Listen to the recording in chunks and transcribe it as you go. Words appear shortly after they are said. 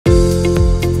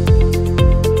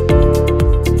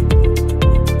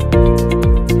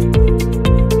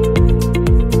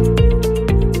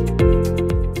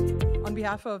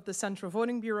behalf of the Central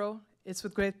Voting Bureau, it's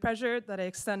with great pleasure that I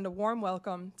extend a warm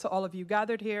welcome to all of you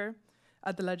gathered here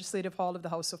at the Legislative Hall of the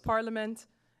House of Parliament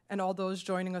and all those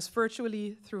joining us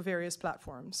virtually through various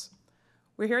platforms.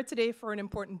 We're here today for an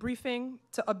important briefing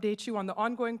to update you on the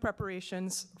ongoing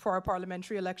preparations for our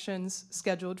parliamentary elections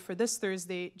scheduled for this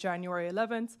Thursday, January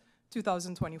 11th,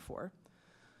 2024.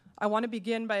 I want to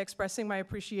begin by expressing my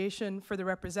appreciation for the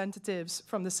representatives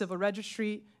from the Civil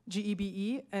Registry,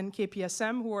 GEBE, and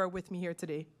KPSM who are with me here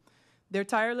today. Their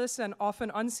tireless and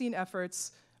often unseen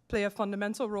efforts play a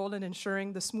fundamental role in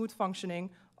ensuring the smooth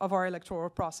functioning of our electoral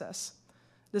process.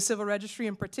 The Civil Registry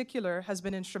in particular has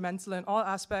been instrumental in all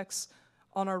aspects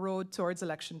on our road towards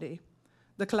Election Day.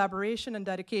 The collaboration and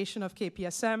dedication of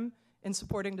KPSM in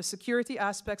supporting the security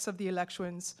aspects of the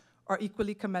elections are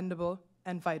equally commendable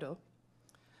and vital.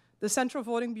 The Central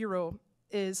Voting Bureau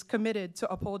is committed to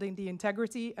upholding the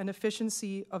integrity and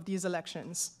efficiency of these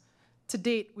elections. To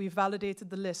date, we've validated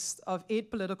the list of 8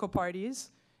 political parties,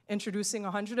 introducing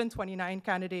 129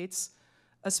 candidates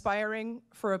aspiring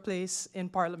for a place in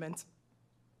Parliament.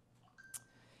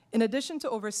 In addition to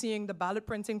overseeing the ballot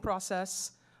printing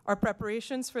process, our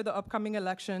preparations for the upcoming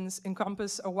elections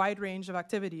encompass a wide range of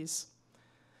activities,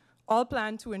 all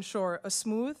planned to ensure a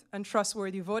smooth and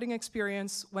trustworthy voting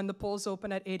experience when the polls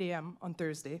open at 8 a.m. on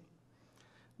Thursday.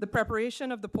 The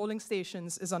preparation of the polling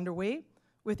stations is underway,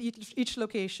 with each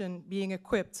location being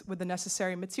equipped with the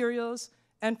necessary materials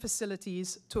and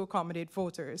facilities to accommodate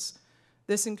voters.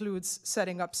 This includes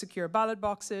setting up secure ballot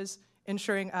boxes,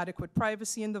 ensuring adequate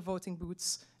privacy in the voting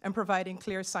booths, and providing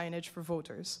clear signage for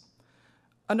voters.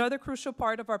 Another crucial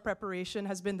part of our preparation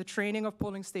has been the training of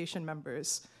polling station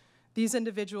members. These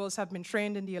individuals have been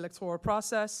trained in the electoral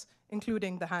process,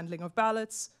 including the handling of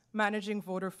ballots, managing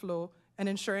voter flow, and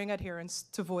ensuring adherence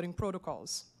to voting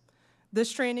protocols.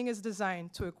 This training is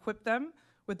designed to equip them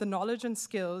with the knowledge and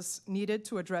skills needed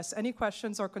to address any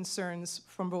questions or concerns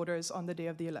from voters on the day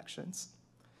of the elections.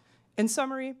 In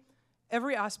summary,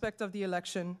 every aspect of the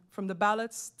election, from the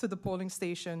ballots to the polling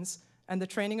stations and the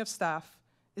training of staff,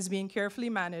 is being carefully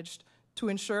managed to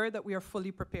ensure that we are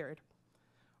fully prepared.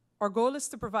 Our goal is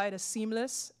to provide a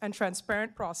seamless and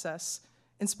transparent process,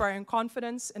 inspiring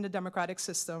confidence in the democratic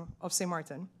system of St.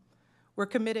 Martin. We're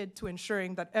committed to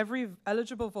ensuring that every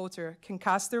eligible voter can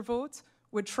cast their vote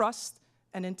with trust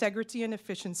and integrity and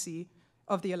efficiency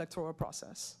of the electoral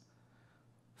process.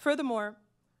 Furthermore,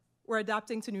 we're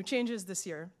adapting to new changes this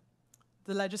year.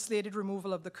 The legislated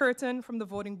removal of the curtain from the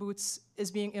voting booths is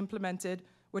being implemented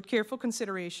with careful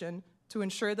consideration to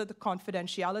ensure that the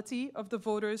confidentiality of the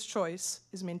voter's choice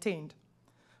is maintained,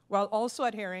 while also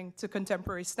adhering to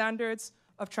contemporary standards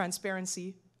of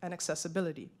transparency and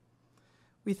accessibility.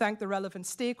 We thank the relevant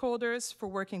stakeholders for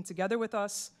working together with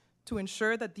us to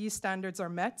ensure that these standards are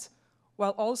met,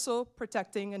 while also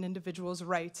protecting an individual's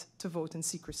right to vote in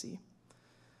secrecy.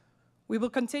 We will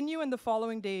continue in the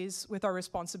following days with our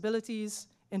responsibilities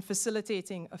in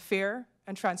facilitating a fair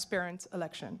and transparent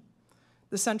election.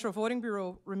 The Central Voting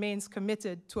Bureau remains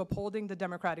committed to upholding the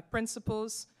democratic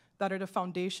principles that are the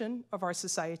foundation of our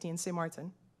society in St.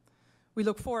 Martin. We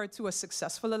look forward to a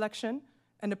successful election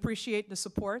and appreciate the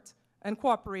support and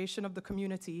cooperation of the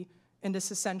community in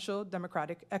this essential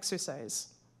democratic exercise.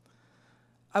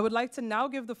 I would like to now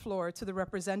give the floor to the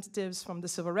representatives from the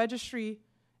Civil Registry,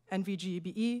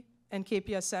 NVGEBE, and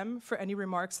KPSM for any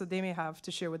remarks that they may have to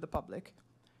share with the public.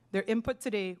 Their input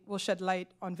today will shed light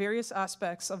on various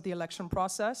aspects of the election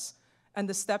process and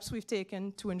the steps we've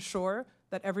taken to ensure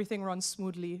that everything runs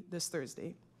smoothly this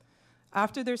Thursday.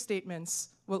 After their statements,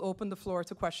 we'll open the floor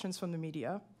to questions from the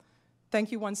media.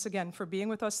 Thank you once again for being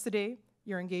with us today.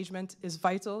 Your engagement is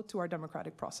vital to our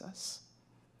democratic process.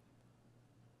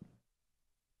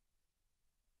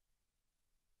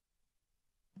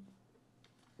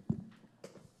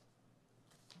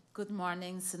 Good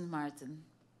morning, St. Martin.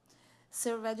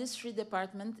 Civil Registry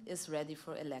Department is ready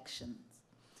for elections.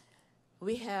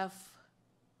 We have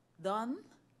done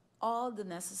all the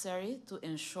necessary to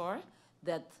ensure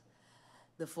that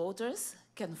the voters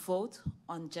can vote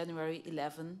on January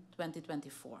 11,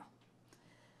 2024.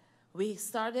 We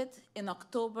started in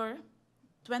October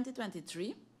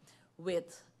 2023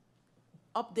 with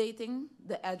updating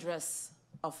the address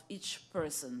of each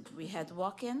person. We had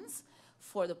walk-ins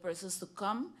for the persons to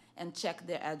come and check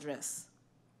their address.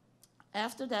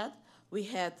 After that, we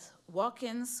had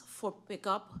walk-ins for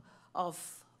pickup of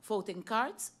voting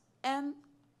cards and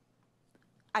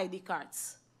ID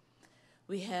cards.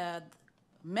 We had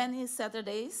many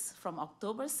Saturdays from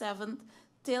October 7th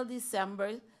till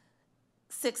December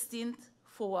 16th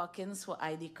for walk-ins for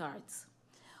ID cards.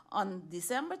 On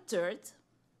December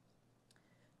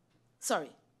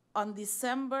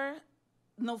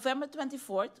November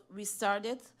 24th, we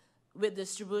started with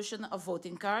distribution of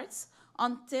voting cards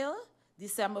until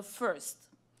December 1st,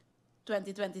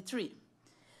 2023.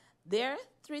 There,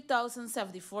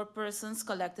 3,074 persons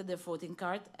collected their voting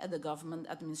card at the Government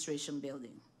Administration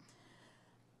Building.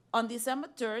 On December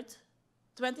 3rd,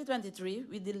 2023,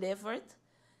 we delivered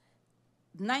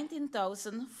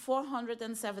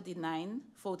 19,479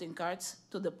 voting cards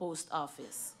to the post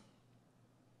office.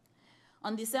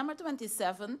 On December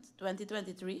 27th,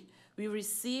 2023, we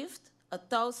received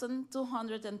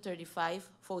 1,235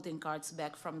 voting cards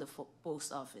back from the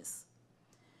post office.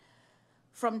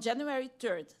 From January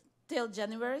 3rd till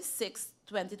January 6th,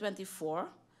 2024,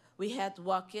 we had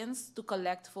walk-ins to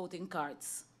collect voting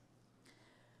cards.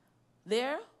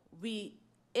 There, we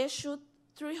issued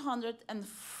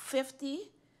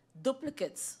 350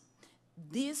 duplicates.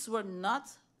 These were not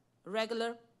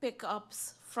regular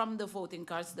pickups from the voting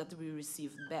cards that we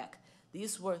received back.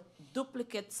 These were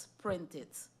duplicates printed.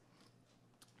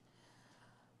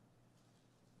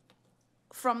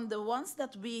 From the ones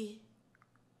that we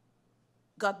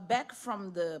got back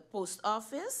from the post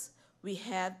office, we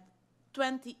had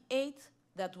 28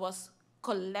 that was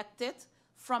collected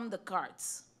from the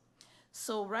cards.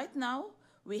 So right now,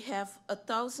 we have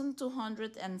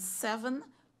 1,207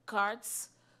 cards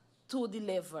to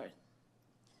deliver.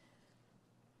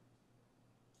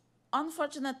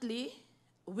 Unfortunately,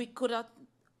 we could not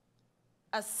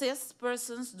assist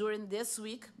persons during this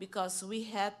week because we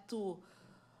had to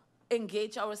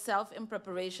engage ourselves in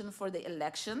preparation for the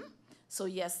election. So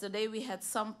yesterday we had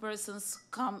some persons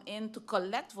come in to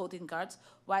collect voting cards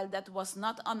while that was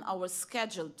not on our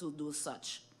schedule to do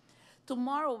such.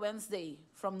 Tomorrow, Wednesday,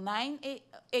 from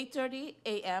 8:30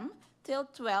 a.m. till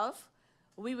 12,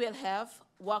 we will have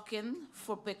walk-in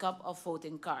for pickup of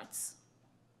voting cards.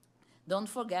 Don't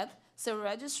forget, Civil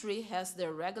Registry has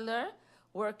their regular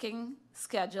working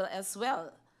schedule as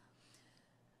well.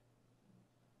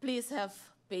 Please have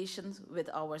patience with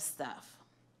our staff.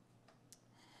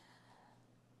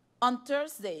 On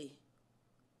Thursday,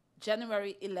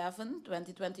 January 11,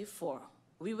 2024,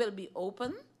 we will be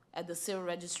open at the Civil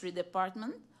Registry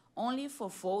Department only for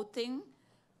voting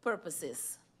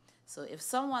purposes. So if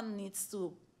someone needs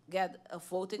to get a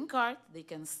voting card, they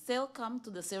can still come to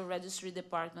the Civil Registry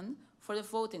Department for the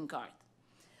voting card.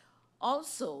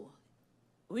 Also,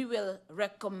 we will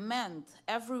recommend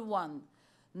everyone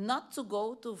not to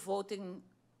go to voting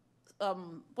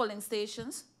polling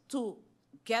stations to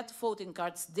get voting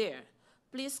cards there.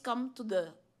 Please come to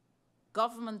the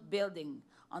government building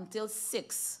until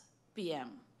 6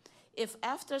 p.m. If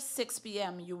after 6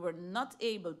 p.m. you were not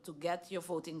able to get your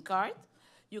voting card,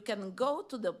 you can go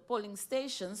to the polling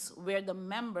stations where the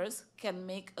members can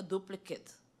make a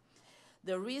duplicate.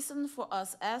 The reason for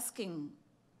us asking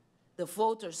the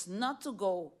voters not to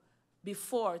go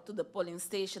before to the polling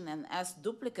station and ask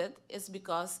duplicate is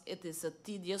because it is a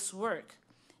tedious work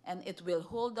and it will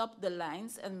hold up the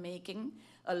lines and making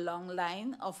a long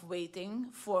line of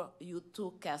waiting for you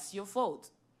to cast your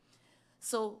vote.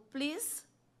 So please,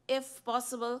 if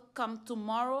possible, come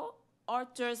tomorrow or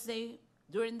Thursday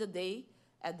during the day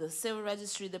at the Civil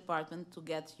Registry Department to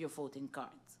get your voting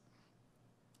card.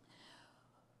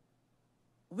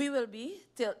 We will be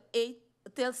till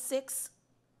 6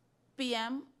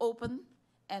 p.m. open,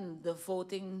 and the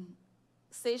voting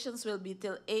stations will be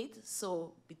till 8,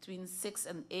 so between 6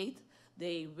 and 8,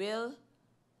 they will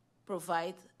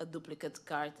provide a duplicate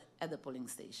card at the polling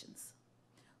stations.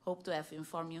 Hope to have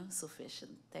informed you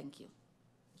sufficient. Thank you.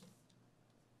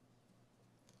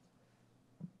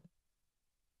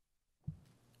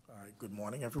 All right, good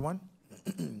morning, everyone.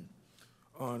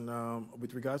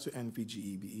 With regards to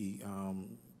NVGEBE,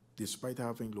 despite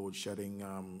having load shedding,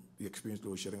 we experienced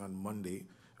load shedding on Monday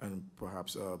and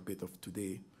perhaps a bit of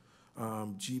today.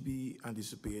 GB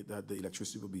anticipate that the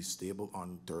electricity will be stable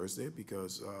on Thursday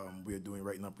because we are doing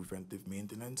right now preventive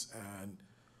maintenance, and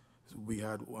we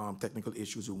had technical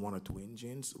issues with 1 or 2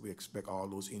 engines. We expect all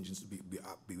those engines to be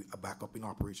back up in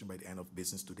operation by the end of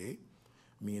business today,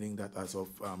 meaning that as of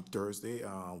Thursday,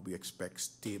 we expect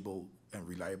stable and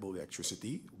reliable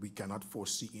electricity. We cannot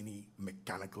foresee any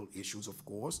mechanical issues, of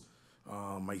course.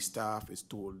 My staff is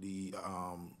totally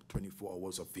 24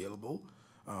 hours available.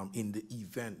 In the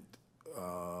event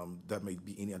there might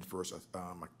be any adverse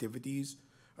activities,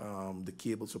 the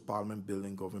cables for Parliament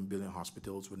Building, Government Building,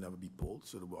 hospitals will never be pulled,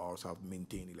 so they will always have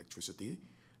maintained electricity.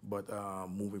 But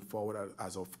moving forward,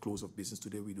 as of close of business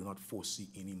today, we do not foresee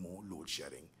any more load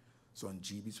shedding. So from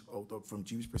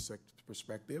GB's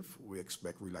perspective, we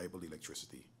expect reliable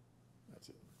electricity. That's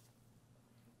it.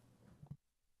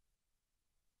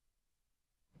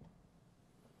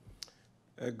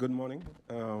 Good morning.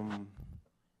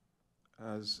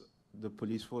 As the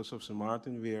police force of St.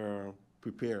 Martin, we are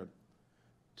prepared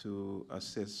to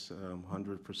assist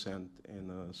 100% in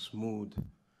a smooth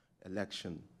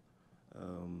election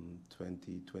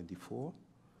 2024.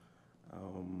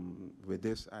 With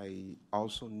this, I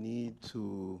also need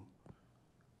to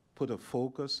put a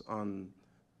focus on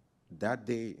that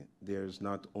day. There's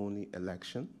not only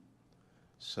election,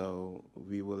 so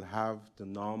we will have the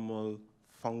normal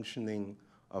functioning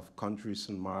of Country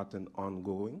St. Martin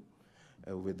ongoing,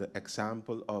 with the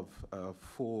example of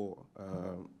 4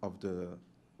 of the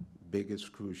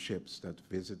biggest cruise ships that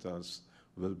visit us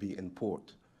will be in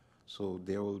port. So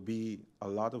there will be a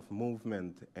lot of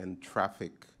movement and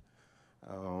traffic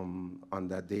on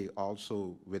that day,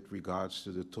 also with regards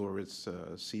to the tourist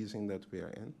season that we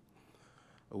are in.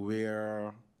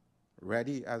 We're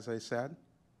ready, as I said,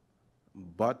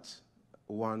 but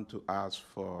want to ask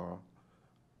for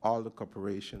all the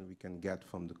cooperation we can get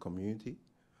from the community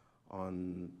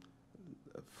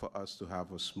for us to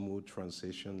have a smooth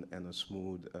transition and a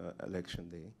smooth election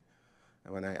day.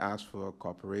 And when I ask for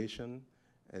cooperation,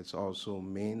 it's also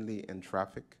mainly in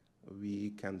traffic.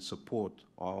 We can support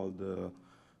all the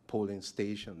polling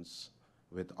stations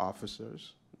with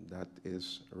officers. That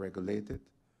is regulated.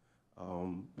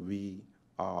 We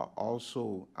are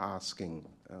also asking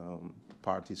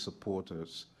party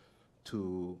supporters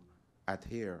to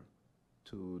adhere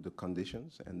to the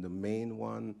conditions, and the main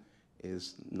one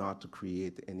is not to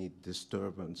create any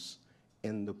disturbance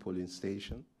in the polling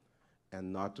station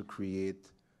and not to create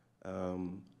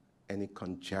any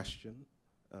congestion.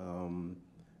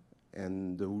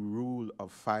 And the rule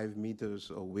of 5 meters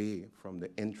away from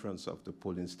the entrance of the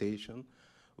polling station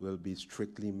will be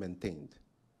strictly maintained.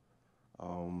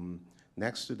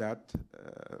 Next to that,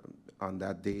 on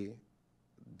that day,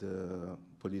 the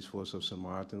police force of St.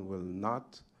 Martin will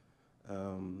not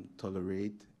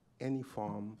tolerate any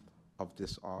form of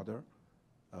disorder,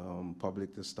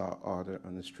 public disorder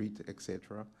on the street,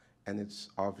 etc. And it's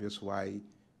obvious why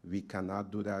we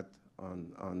cannot do that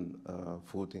on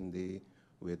voting day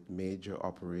with major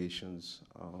operations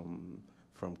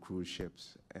from cruise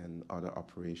ships and other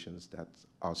operations that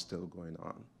are still going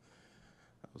on.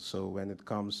 So when it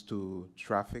comes to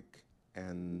traffic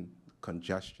and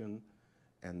congestion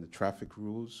and the traffic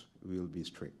rules, we will be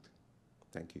strict.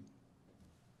 Thank you.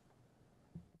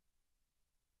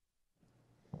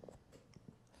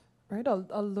 Right,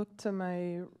 I'll look to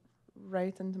my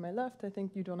right and to my left. I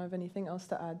think you don't have anything else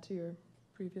to add to your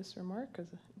previous remark.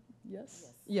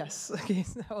 Yes? Yes. Okay,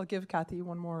 so I'll give Kathy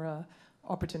one more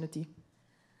opportunity.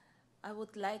 I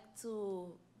would like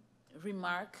to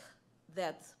remark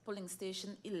that polling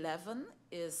station 11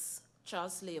 is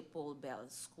Charles Leopold Bell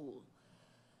School.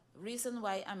 Reason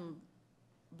why I'm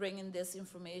bringing this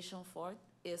information forth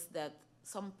is that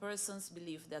some persons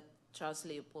believe that Charles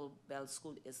Leopold Bell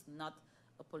School is not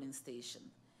a polling station.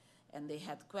 And they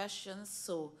had questions,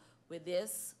 so with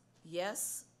this,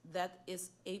 yes, that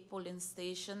is a polling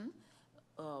station.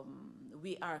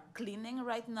 We are cleaning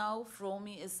right now.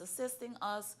 Fromi is assisting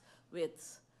us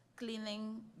with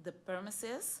cleaning the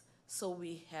premises, so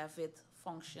we have it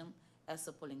function as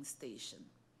a polling station.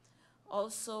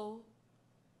 Also,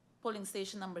 polling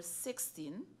station number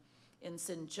 16 in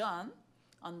St. John,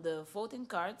 on the voting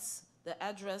cards, the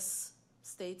address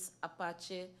states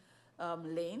Apache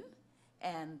Lane,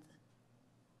 and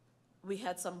we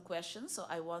had some questions, so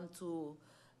I want to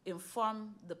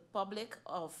inform the public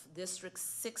of District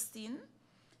 16,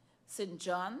 St.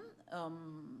 John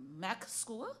Mac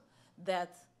School,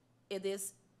 that it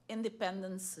is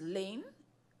Independence Lane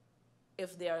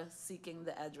if they are seeking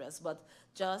the address, but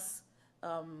just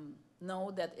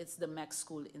know that it's the Mac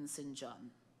School in St. John.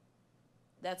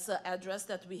 That's the address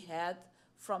that we had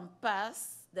from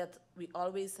past that we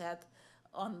always had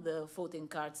on the voting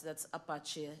cards. That's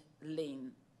Apache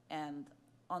Lane. And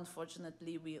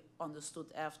unfortunately, we understood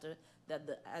after that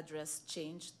the address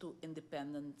changed to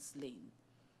Independence Lane.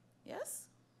 Yes?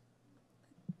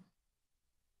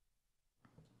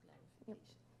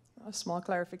 A small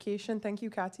clarification. Thank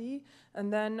you, Kathy.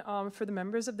 And then for the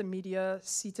members of the media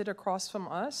seated across from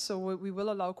us, so we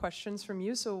will allow questions from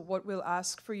you. So what we'll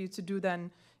ask for you to do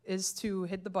then is to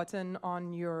hit the button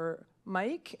on your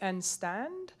mic and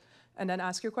stand, and then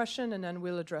ask your question, and then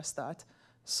we'll address that.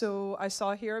 So I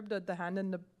saw here the hand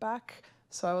in the back,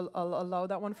 so I'll allow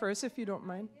that one first if you don't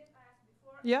mind.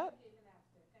 Yeah?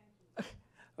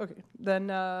 Okay,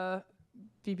 then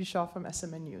Phoebe Shaw from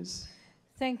SMN News.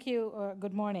 Thank you.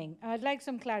 Good morning. I'd like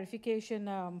some clarification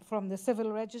from the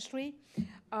civil registry.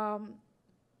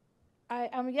 I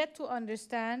am yet to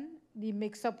understand the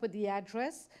mix-up with the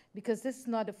address, because this is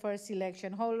not the first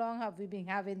election. How long have we been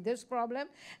having this problem?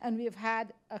 And we've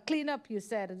had a cleanup, you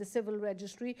said, at the civil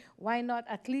registry. Why not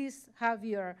at least have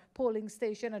your polling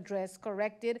station address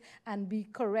corrected and be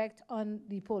correct on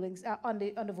the polling on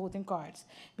the voting cards?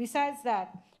 Besides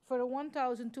that, for the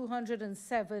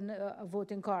 1,207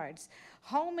 voting cards,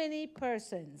 how many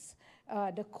persons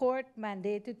the court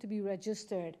mandated to be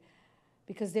registered?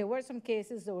 Because there were some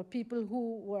cases, there were people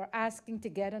who were asking to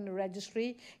get on the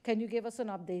registry. Can you give us an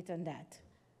update on that?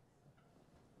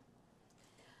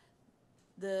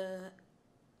 The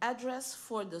address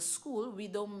for the school, we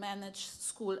don't manage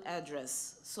school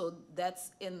address. So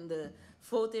that's in the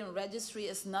voting registry,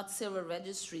 is not civil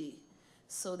registry.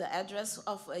 So the address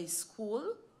of a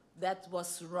school, that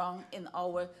was wrong in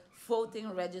our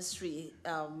voting registry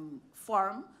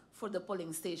form for the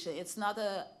polling station. It's not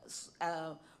a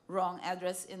wrong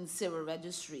address in civil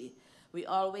registry. We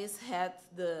always had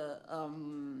the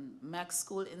Max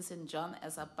School in St. John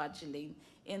as Apache Lane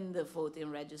in the voting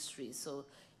registry. So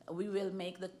we will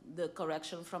make the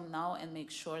correction from now and make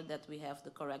sure that we have the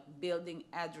correct building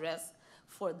address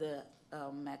for the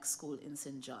Max School in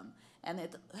St. John. And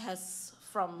it has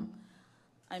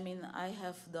I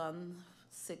have done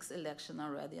 6 elections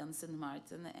already on St.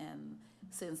 Martin, and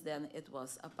since then it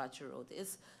was Apache Road.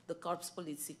 It's the Corps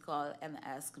Police call and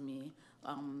ask me,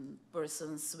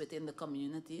 persons within the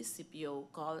community,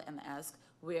 CPO call and ask,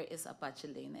 where is Apache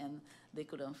Lane? And they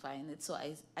couldn't find it. So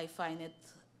I find it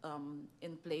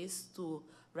in place to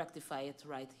rectify it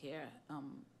right here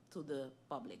to the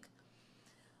public.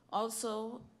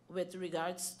 Also, with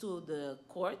regards to the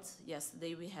court,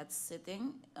 yesterday we had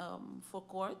sitting for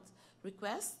court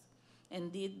request.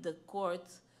 Indeed, the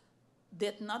court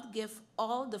did not give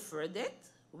all the verdict.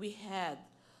 We had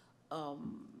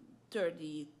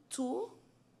 32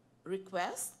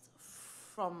 requests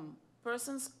from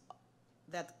persons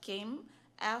that came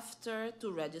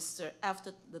to register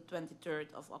after the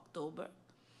 23rd of October.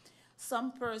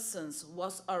 Some persons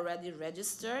was already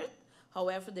registered,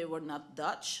 however, they were not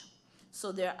Dutch.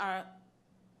 So the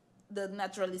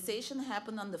naturalization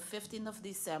happened on the 15th of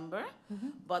December,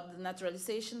 but the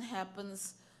naturalization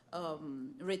happens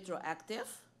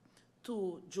retroactive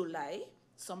to July.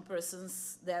 Some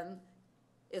persons then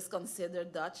is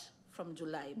considered Dutch from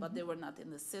July, but they were not in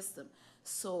the system.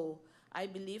 So I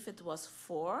believe it was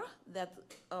 4 that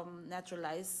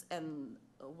naturalized and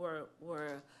were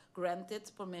granted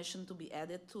permission to be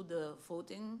added to the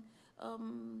voting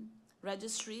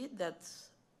registry that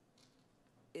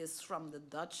is from the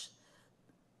Dutch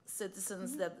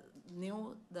citizens, that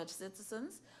new Dutch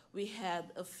citizens. We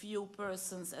had a few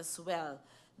persons as well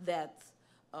that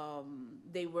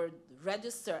they were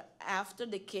registered after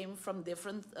they came from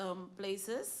different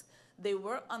places. They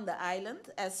were on the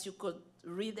island, as you could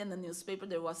read in the newspaper.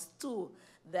 There was 2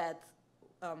 that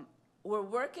were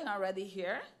working already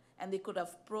here, and they could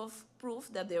have proof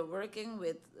that they're working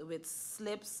with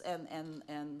slips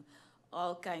and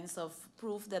all kinds of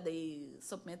proof that they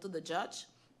submit to the judge.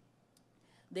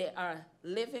 They are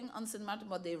living on St. Martin,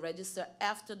 but they register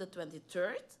after the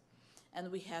 23rd.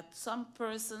 And we had some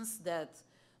persons that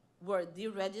were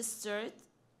deregistered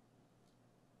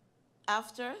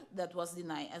after, that was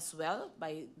denied as well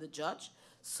by the judge.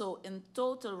 So in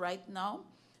total right now,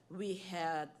 we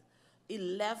had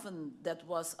 11 that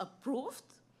was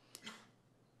approved,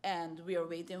 and we are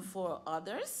waiting for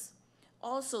others.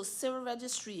 Also, civil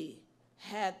registry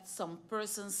had some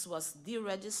persons was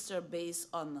deregistered based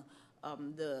on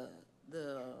the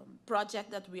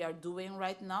project that we are doing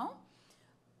right now.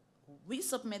 We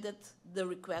submitted the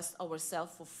request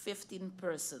ourselves for 15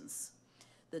 persons.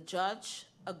 The judge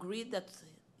agreed that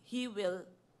he will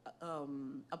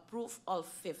approve all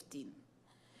 15.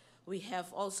 We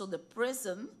have also the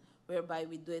prison, whereby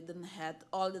we didn't have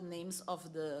all the names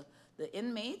of the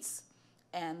inmates,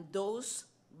 and those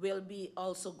will be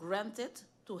also granted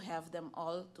to have them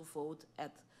all to vote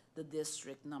at the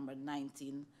district number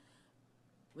 19,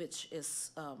 which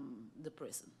is the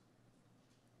prison.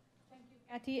 Thank you,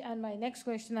 Kathy. And my next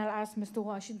question I'll ask Mr.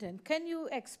 Washington. Can you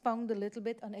expound a little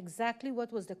bit on exactly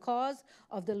what was the cause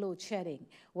of the load shedding?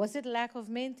 Was it lack of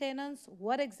maintenance?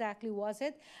 What exactly was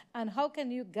it? And how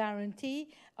can you guarantee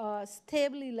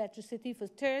stable electricity for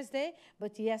Thursday,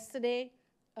 but yesterday,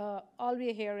 all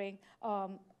we're hearing,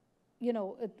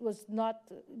 it was not,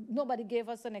 nobody gave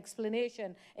us an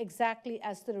explanation exactly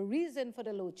as to the reason for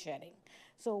the load shedding.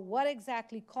 So what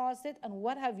exactly caused it, and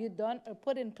what have you done or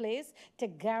put in place to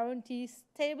guarantee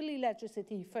stable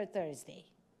electricity for Thursday?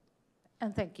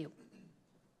 And thank you.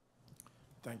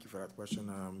 Thank you for that question,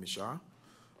 Ms. Shah.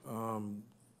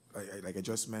 Like I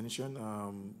just mentioned,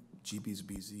 GB is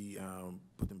busy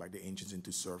putting back the engines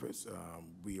into service.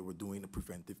 We were doing a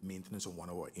preventive maintenance on one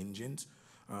of our engines.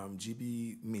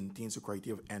 GB maintains a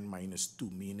criteria of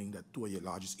N-2, meaning that two of your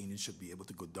largest engines should be able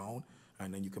to go down,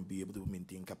 and then you can be able to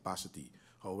maintain capacity.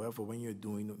 However, when you're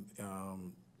doing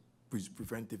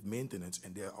preventive maintenance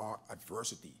and there are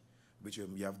adversity, which you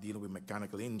have dealing with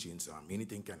mechanical engines,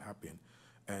 anything can happen.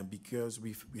 And because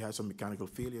we had some mechanical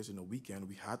failures in the weekend,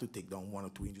 we had to take down 1 or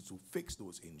 2 engines to fix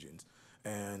those engines.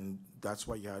 And that's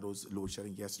why you had those load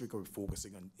shedding yesterday, because we're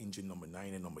focusing on engine number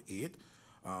 9 and number 8.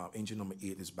 Engine number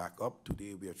 8 is back up.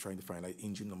 Today we are trying to finalize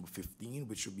engine number 15,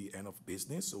 which should be end of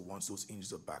business. So once those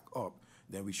engines are back up,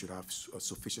 then we should have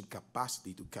sufficient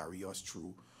capacity to carry us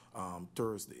through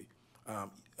Thursday.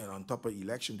 And on top of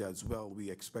election day as well, we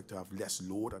expect to have less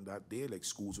load on that day, like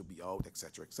schools will be out, et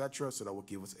cetera, so that will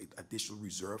give us an additional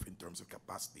reserve in terms of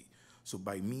capacity. So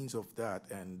by means of that,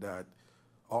 and that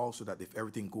also that if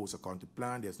everything goes according to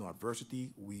plan, there's no adversity,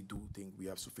 we do think we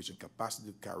have sufficient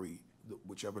capacity to carry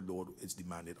whichever load is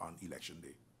demanded on election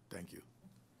day. Thank you.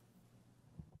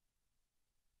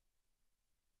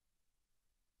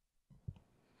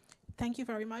 Thank you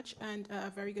very much, and a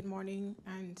very good morning,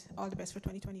 and all the best for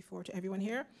 2024 to everyone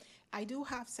here. I do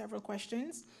have several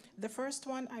questions. The first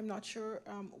one, I'm not sure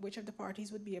which of the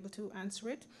parties would be able to answer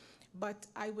it, but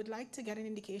I would like to get an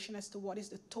indication as to what is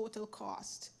the total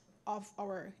cost of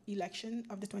our election,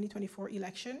 of the 2024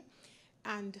 election,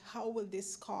 and how will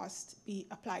this cost be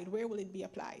applied? Where will it be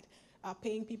applied?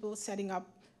 Paying people, setting up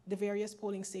the various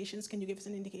polling stations, can you give us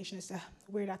an indication as to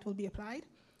where that will be applied?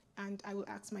 And I will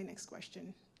ask my next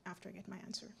question after I get my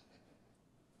answer.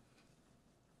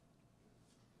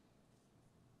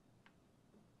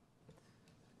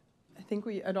 I think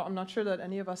I'm not sure that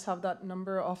any of us have that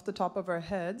number off the top of our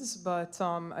heads, but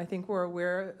I think we're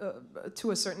aware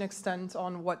to a certain extent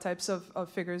on what types of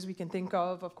figures we can think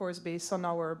of course, based on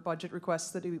our budget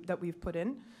requests that we've put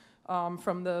in.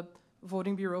 From the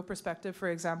voting bureau perspective, for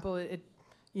example,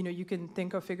 you can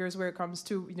think of figures where it comes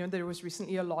to, there was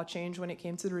recently a law change when it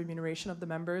came to the remuneration of the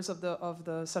members of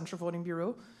the Central Voting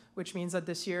Bureau, which means that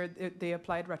this year they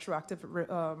applied retroactive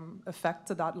effect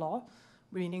to that law,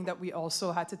 meaning that we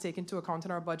also had to take into account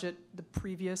in our budget the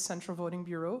previous Central Voting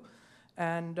Bureau.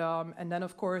 And then,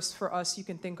 of course, for us, you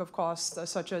can think of costs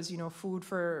such as, food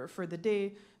for the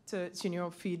day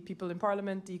to feed people in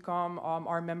Parliament, DCOMM,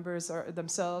 our members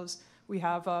themselves. We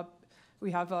have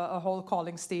a whole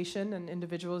calling station and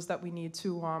individuals that we need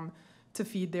to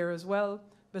feed there as well.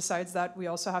 Besides that, we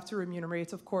also have to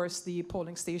remunerate, of course, the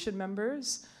polling station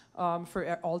members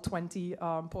for all 20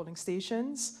 polling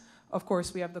stations. Of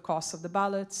course, we have the costs of the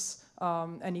ballots,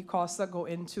 any costs that go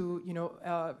into,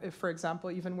 if, for example,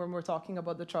 even when we're talking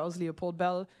about the Charles Leopold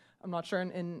Bell, I'm not sure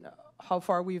in how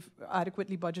far we've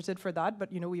adequately budgeted for that, but,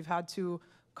 we've had to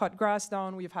cut grass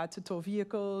down, we've had to tow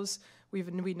vehicles, we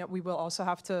will also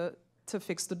have to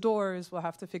fix the doors, we'll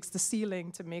have to fix the ceiling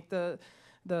to make the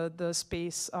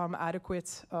space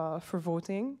adequate for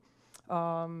voting.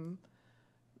 And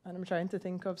I'm trying to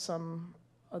think of some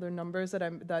other numbers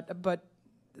but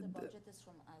the budget is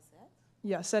from ASET?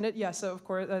 Yes, yes, of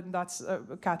course, and that's,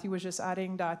 Kathy was just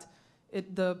adding that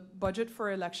the budget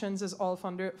for elections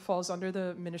falls under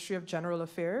the Ministry of General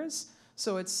Affairs,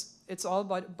 so it's all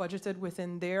budgeted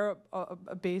within there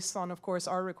based on, of course,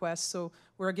 our requests. So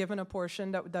we're given a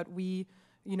portion that we,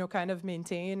 kind of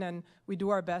maintain, and we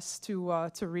do our best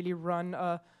to really run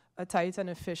a tight and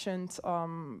efficient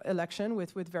election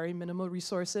with very minimal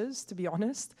resources, to be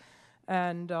honest.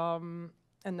 And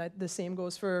the same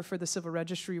goes for the civil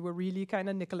registry. We're really kind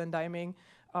of nickel and diming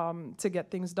to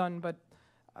get things done, but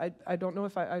I don't know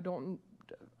if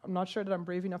I'm not sure that I'm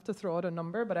brave enough to throw out a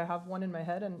number, but I have one in my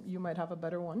head, and you might have a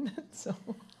better one. So.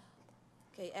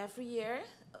 Okay, every year,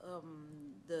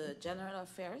 the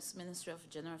Ministry of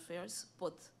General Affairs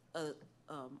put an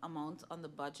amount on the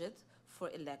budget for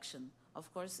election.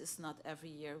 Of course, it's not every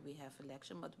year we have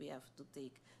election, but we have to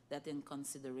take that in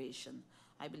consideration.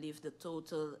 I believe the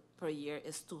total per year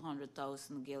is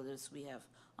 200,000 guilders we have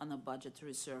on a budget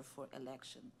reserve for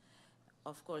election.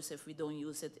 Of course, if we don't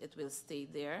use it, it will stay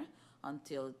there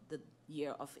until the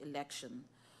year of election.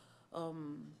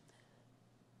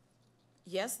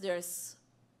 Yes, there's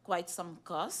quite some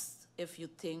cost if you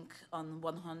think on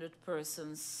 100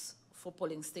 persons for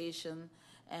polling station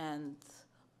and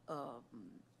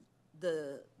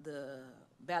the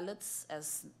ballots,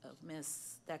 as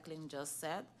Ms. Tackling just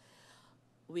said.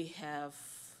 We have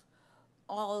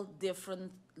all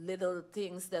different little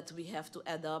things that we have to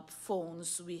add up,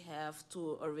 phones, we have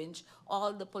to arrange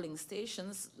all the polling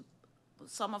stations.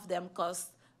 Some of them cost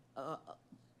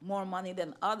more money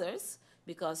than others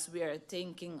because we are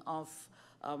thinking of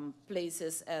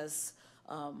places as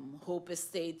Hope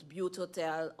Estate, Butte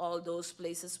Hotel, all those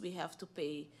places we have to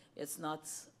pay. It's not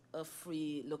a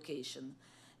free location.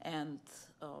 And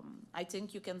I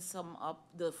think you can sum up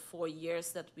the 4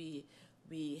 years that we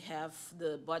have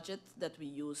the budget that we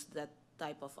use that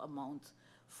type of amount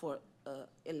for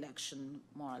election,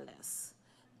 more or less.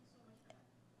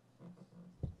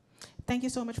 Thank you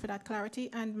so much for that clarity.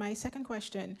 And my second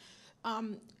question,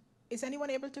 is anyone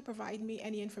able to provide me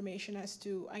any information as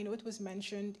to, I know it was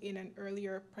mentioned in an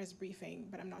earlier press briefing,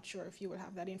 but I'm not sure if you will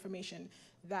have that information,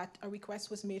 that a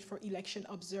request was made for election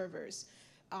observers.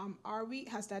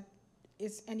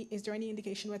 Is there any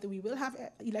indication whether we will have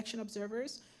election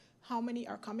observers? How many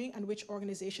are coming and which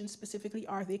organizations specifically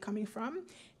are they coming from?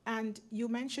 And you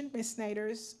mentioned, Ms.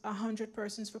 Snyder's 100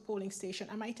 persons for polling station.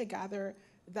 Am I to gather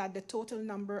that the total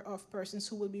number of persons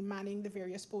who will be manning the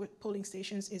various polling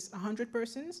stations is 100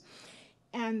 persons?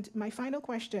 And my final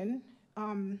question,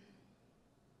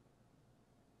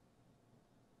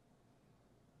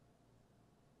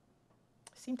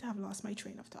 seem to have lost my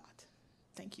train of thought.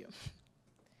 Thank you.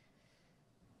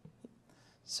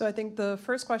 So I think the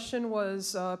first question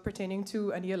was pertaining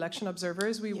to any election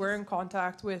observers. We were in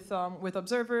contact with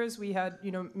observers. We had,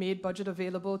 made budget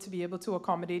available to be able to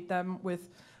accommodate them with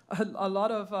a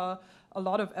lot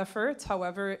of effort.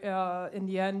 However, in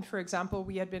the end, for example,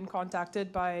 we had been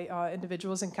contacted by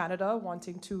individuals in Canada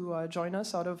wanting to join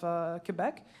us out of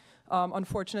Quebec.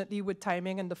 Unfortunately, with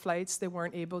timing and the flights, they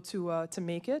weren't able to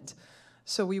make it.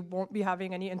 So we won't be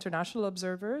having any international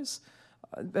observers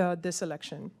this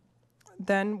election.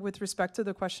 Then with respect to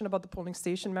the question about the polling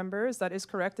station members, that is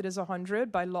correct, it is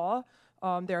 100. By law,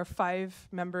 there are 5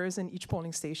 members in each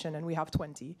polling station, and we have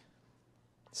 20.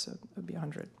 So it would be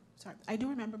 100. Sorry, I do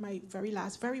remember my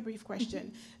very brief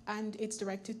question, and it's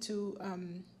directed to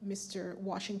Mr.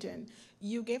 Washington.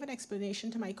 You gave an explanation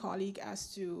to my colleague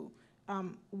as to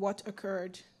what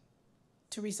occurred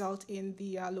to result in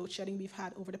the load shedding we've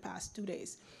had over the past 2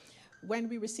 days. When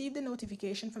we received the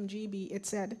notification from GB, it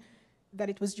said that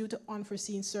it was due to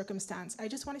unforeseen circumstance. I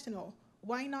just wanted to know,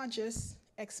 why not just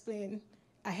explain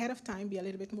ahead of time, be a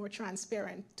little bit more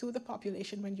transparent to the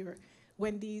population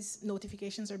when these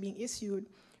notifications are being issued,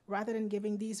 rather than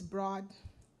giving these broad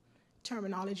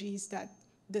terminologies that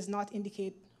does not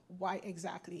indicate why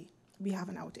exactly we have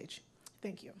an outage?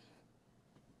 Thank you.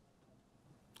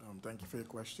 Thank you for your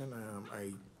question.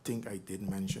 I think I did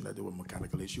mention that there were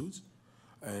mechanical issues,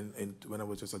 and when I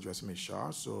was just addressing Ms.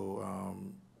 Shah, so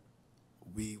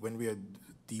when we are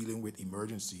dealing with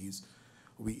emergencies,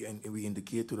 we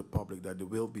indicate to the public that there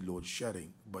will be load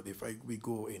shedding. But if we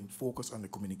go and focus on the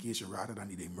communication rather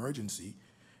than the emergency,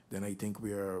 then I think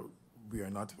we are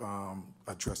not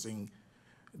addressing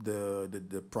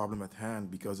the problem at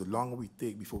hand, because the longer we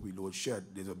take before we load shed,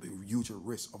 there's a huge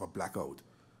risk of a blackout.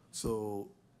 So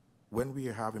when we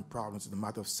are having problems, it's a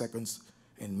matter of seconds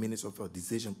and minutes of a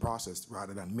decision process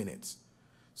rather than minutes.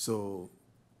 So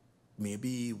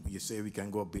maybe you say we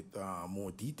can go a bit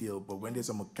more detailed, but when there's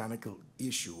a mechanical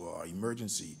issue or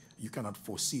emergency, you cannot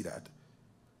foresee that.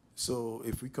 So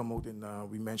if we come out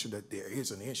and we mention that there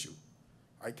is an issue,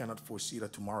 I cannot foresee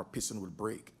that tomorrow a piston will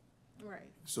break. Right.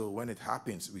 So when it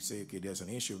happens, we say, okay, there's an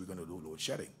issue, we're going to do load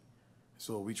shedding.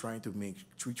 So we're trying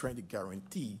to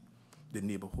guarantee the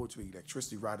neighborhoods with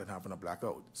electricity rather than having a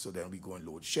blackout. So then we go and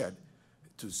load shed.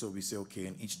 So we say, okay,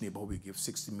 in each neighborhood we give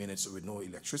 60 minutes with no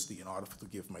electricity in order to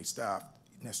give my staff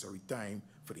necessary time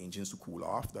for the engines to cool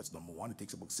off. That's number one. It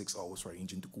takes about 6 hours for an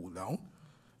engine to cool down.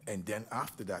 And then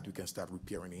after that, we can start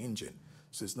repairing the engine.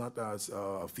 So it's not as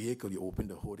a vehicle, you open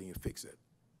the hood and you fix it.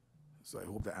 So I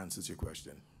hope that answers your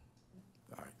question.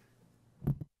 All right.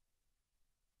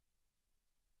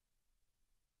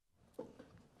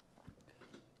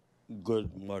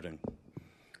 Good morning.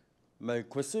 My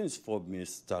question is for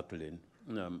Ms. Taklin.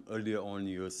 Earlier on,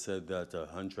 you said that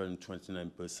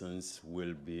 129 persons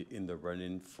will be in the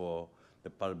running for the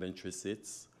parliamentary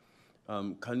seats.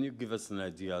 Can you give us an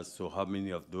idea as to how many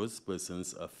of those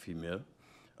persons are female,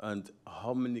 and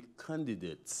how many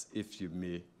candidates, if you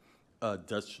may, are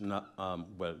Dutch,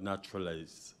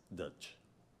 naturalized Dutch?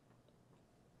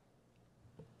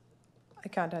 I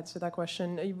can't answer that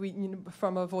question.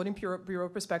 From a voting bureau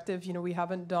perspective, we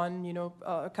haven't done,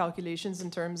 calculations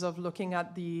in terms of looking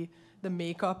at the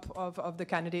makeup of the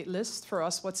candidate list. For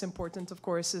us, what's important, of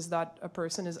course, is that a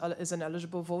person is an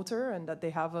eligible voter and that they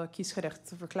have a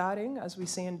kiesgerechtigverklaring, as we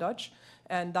say in Dutch.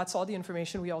 And that's all the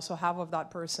information we also have of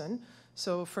that person.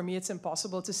 So for me, it's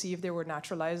impossible to see if they were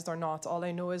naturalized or not. All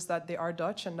I know is that they are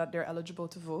Dutch and that they're eligible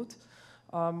to vote.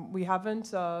 We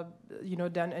haven't,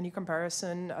 done any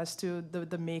comparison as to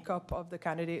the makeup of the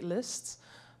candidate lists.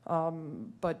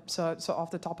 But so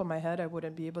off the top of my head, I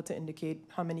wouldn't be able to indicate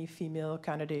how many female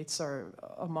candidates are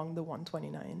among the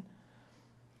 129.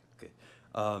 Okay.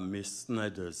 Ms.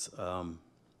 Snyders,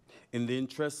 in the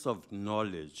interest of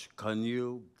knowledge, can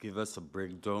you give us a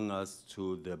breakdown as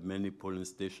to the many polling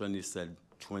stations? You said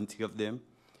 20 of them.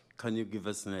 Can you give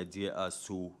us an idea as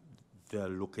to the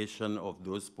location of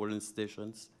those polling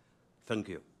stations? Thank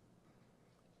you.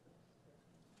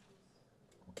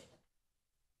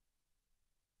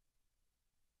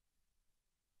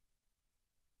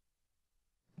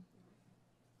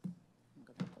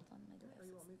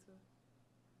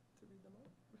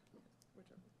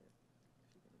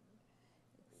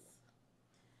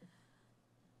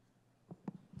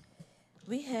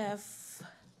 We have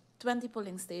 20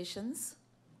 polling stations.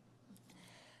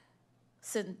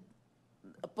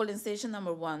 Polling station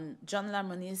number 1, John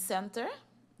Larmony Center,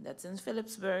 that's in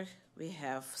Phillipsburg. We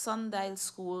have Sundial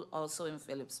School, also in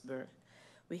Phillipsburg.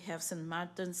 We have St.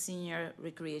 Martin Senior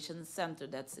Recreation Center,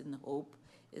 that's in Hope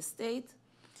Estate.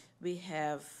 We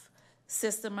have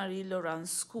Sister Marie Laurent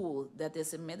School, that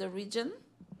is in Middle Region.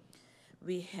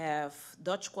 We have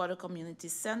Dutch Quarter Community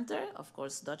Center, of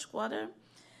course, Dutch Quarter.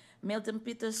 Milton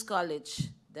Peters College,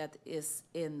 that is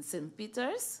in St.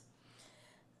 Peter's.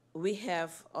 We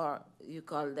have, or you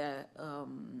call that,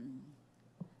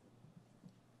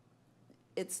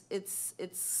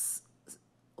 it's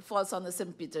falls on the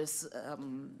St. Peter's,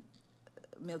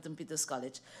 Milton Peters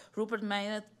College. Rupert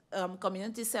Meyer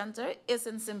Community Center is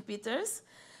in St. Peter's.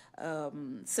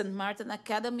 St. Martin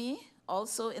Academy,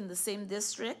 also in the same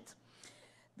district.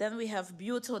 Then we have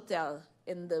Butte Hotel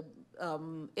in the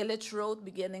Illich Road,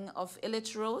 beginning of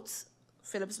Illich Road,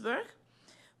 Phillipsburg.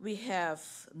 We have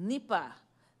NIPA,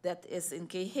 that is in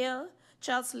Cahill.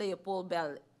 Charles Leopold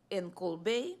Bell in Coal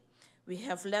Bay. We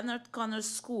have Leonard Connors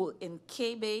School in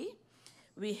K Bay.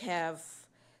 We have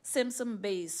Simpson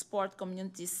Bay Sport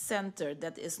Community Center,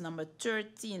 that is number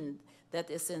 13,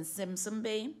 that is in Simpson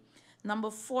Bay.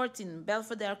 Number 14,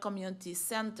 Belvedere Community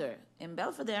Center in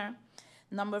Belvedere.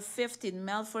 Number 15,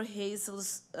 Melford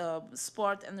Hazel's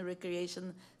Sport and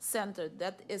Recreation Center,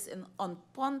 that is on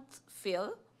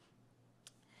Pontville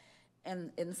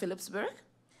and in Phillipsburg.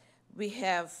 We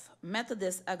have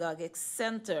Methodist Agogic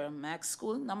Center, Mac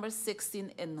School, number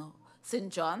 16 in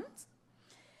St. John's.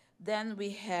 Then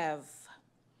we have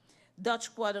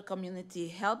Dutch Quarter Community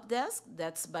Help Desk,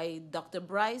 that's by Dr.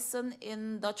 Bryson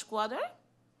in Dutch Quarter.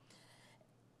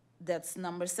 That's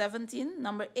number 17.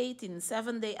 Number 18,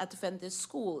 Seventh-day Adventist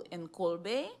School in Coal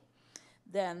Bay.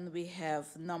 Then we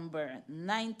have number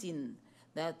 19,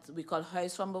 that we call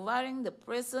Huis van Bewaring, the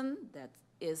prison, that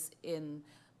is in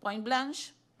Point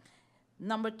Blanche.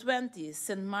 Number 20,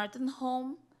 St. Martin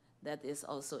Home, that is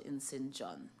also in St.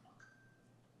 John.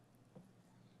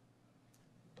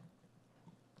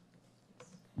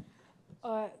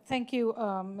 Thank you,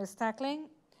 Ms. Tackling.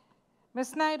 Ms.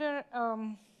 Snyder,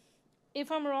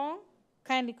 if I'm wrong,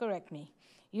 kindly correct me.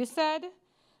 You said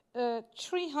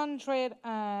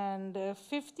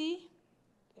 350,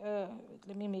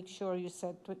 let me make sure you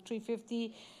said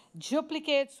 350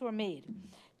 duplicates were made.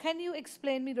 Can you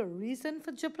explain me the reason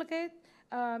for duplicate?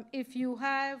 If you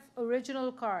have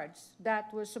original cards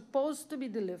that were supposed to be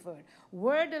delivered,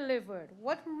 were delivered,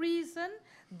 what reason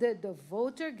did the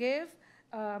voter give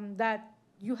that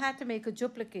you had to make a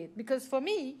duplicate? Because for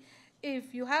me,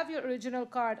 if you have your original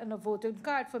card and a voting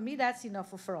card, for me, that's enough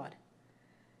for fraud.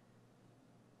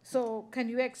 So can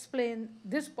you explain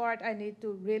this part? I need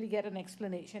to really get an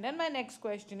explanation. And my next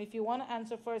question, if you want to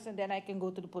answer first, and then I can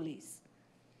go to the police.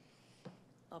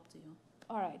 Up to you.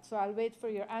 All right, so I'll wait for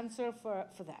your answer for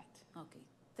that. Okay,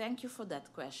 thank you for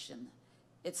that question.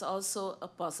 It's also a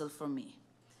puzzle for me.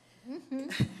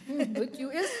 But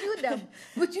you issue them.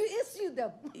 But you issue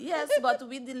them. Yes, but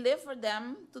we deliver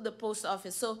them to the post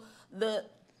office. So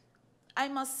I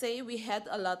must say we had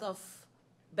a lot of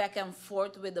back and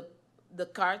forth with the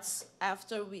cards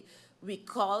after we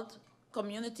called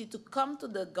community to come to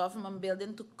the government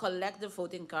building to collect the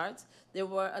voting cards. They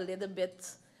were a little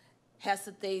bit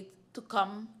hesitate to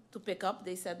come to pick up.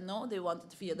 They said no, they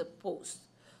wanted via the post.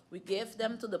 We gave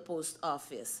them to the post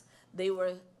office. They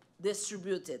were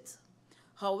distributed.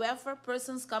 However,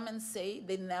 persons come and say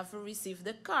they never received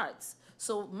the cards.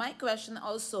 So my question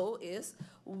also is,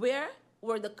 where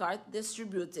were the cards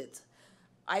distributed?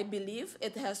 I believe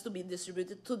it has to be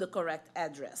distributed to the correct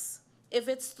address. If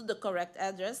it's to the correct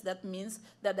address, that means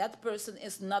that that person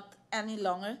is not any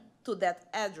longer to that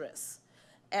address.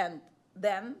 And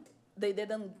then they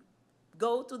didn't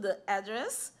go to the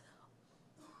address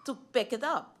to pick it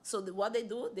up. So what they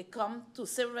do, they come to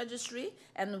civil registry,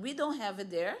 and we don't have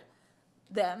it there.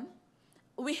 Then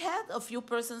we had a few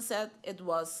persons said it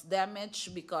was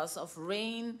damaged because of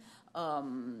rain,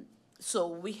 so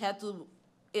we had to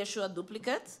issue a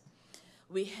duplicate.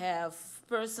 We have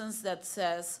persons that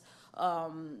says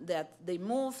that they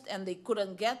moved and they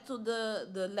couldn't get to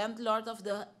the landlord of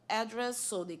the address,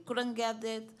 so they couldn't get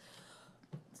it.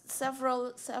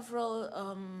 Several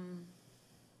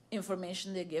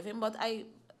information they gave him, but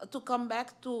to come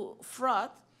back to fraud,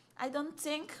 I don't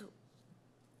think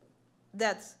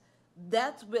that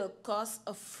will cause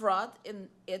a fraud in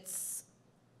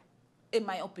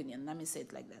my opinion, let me say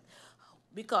it like that.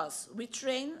 Because we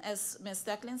train, as Ms.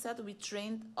 Tacklin said, we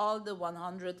trained all the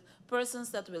 100 persons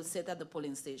that will sit at the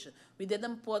polling station. We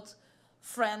didn't put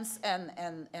friends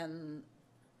and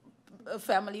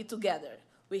family together.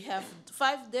 We have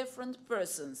 5 different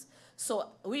persons. So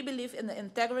we believe in the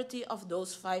integrity of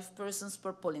those 5 persons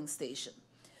per polling station.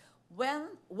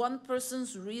 When one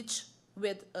person's reach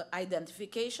with an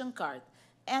identification card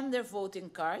and their voting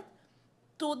card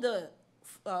to the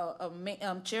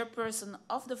chairperson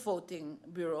of the voting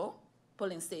bureau,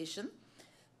 polling station,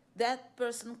 that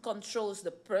person controls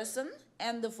the person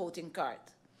and the voting card.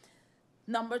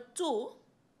 Number 2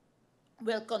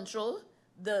 will control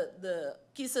the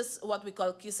cases, what we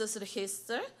call cases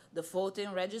register, the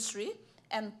voting registry,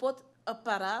 and put a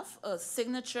paraph, a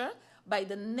signature by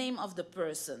the name of the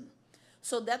person.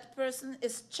 So that person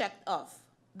is checked off.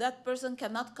 That person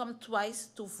cannot come twice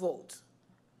to vote.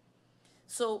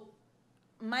 So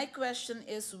my question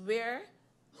is where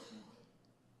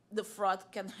the fraud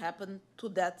can happen to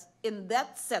that in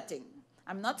that setting.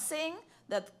 I'm not saying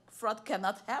that fraud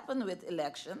cannot happen with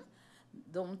election.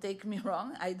 Don't take me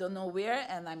wrong. I don't know where,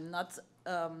 and I'm not.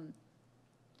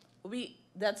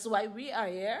 That's why we are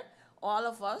here, all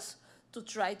of us, to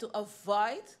try to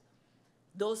avoid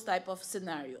those type of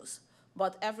scenarios.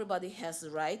 But everybody has the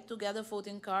right to get a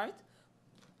voting card.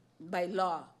 By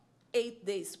law, 8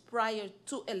 days prior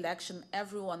to election,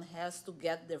 everyone has to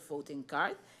get their voting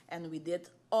card. And we did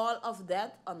all of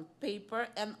that on paper,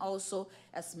 and also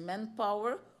as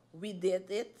manpower, we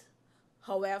did it.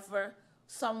 However,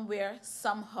 somewhere,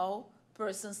 somehow,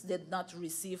 persons did not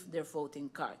receive their voting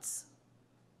cards.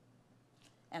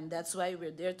 And that's why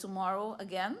we're there tomorrow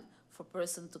again for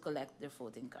persons to collect their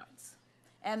voting cards.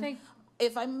 And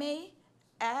if I may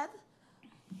add,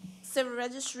 civil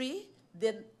registry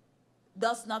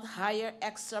does not hire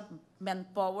extra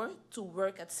manpower to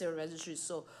work at civil registry.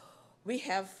 So we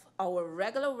have our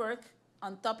regular work.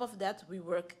 On top of that, we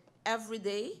work every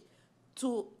day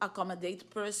to accommodate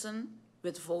person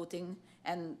with voting.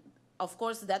 And of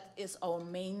course, that is our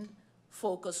main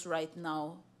focus right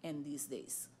now in these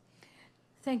days.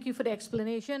 Thank you for the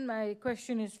explanation. My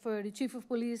question is for the Chief of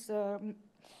Police,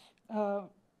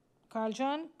 Carl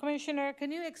John. Commissioner,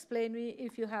 can you explain me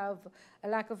if you have a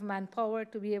lack of manpower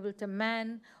to be able to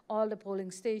man all the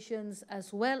polling stations,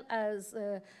 as well as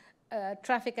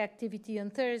traffic activity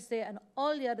on Thursday and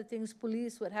all the other things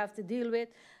police would have to deal with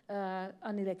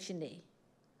on election day?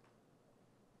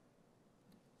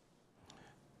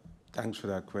 Thanks for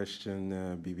that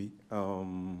question, Bibi.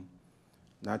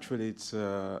 Naturally, it's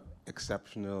an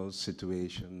exceptional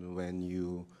situation when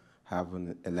you have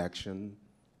an election.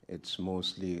 It's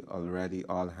mostly already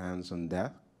all hands on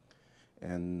deck.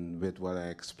 And with what I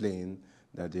explained,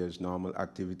 that there's normal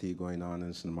activity going on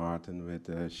in St. Martin with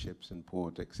ships in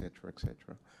port, et cetera, et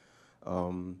cetera.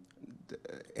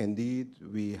 Indeed,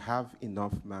 we have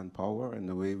enough manpower, and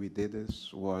the way we did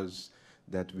this was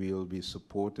that we will be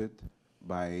supported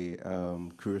by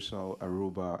Curacao,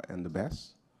 Aruba, and the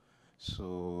BES.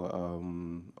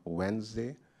 So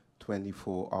Wednesday,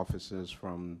 24 officers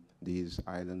from these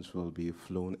islands will be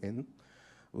flown in.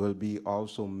 Will be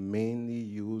also mainly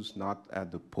used not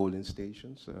at the polling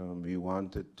stations. We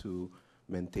wanted to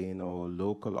maintain our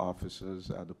local officers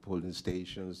at the polling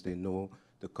stations. They know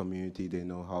the community, they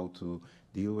know how to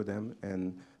deal with them,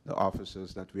 and the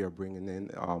officers that we are bringing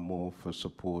in are more for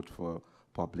support for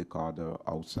public order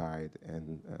outside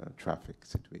and traffic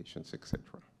situations, etc.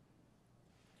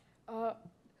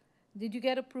 Did you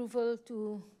get approval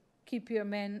to keep your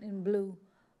men in blue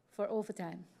for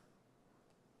overtime?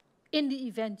 In the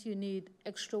event you need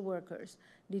extra workers,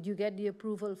 did you get the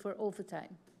approval for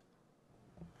overtime?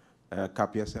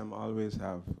 KPSM always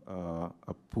have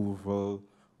approval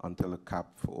until a cap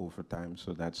for overtime,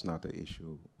 so that's not an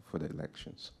issue for the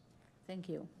elections. Thank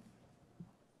you.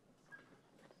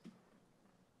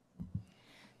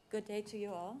 Good day to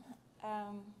you all.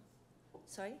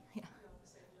 Sorry? Yeah.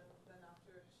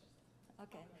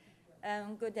 Okay.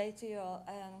 Good day to you all.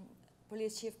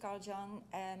 Police Chief Carl John,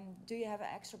 do you have an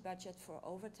extra budget for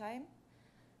overtime?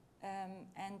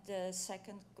 And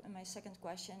my second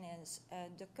question is,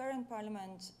 the current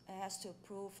parliament has to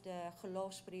approve the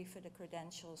geloofsbrieven, the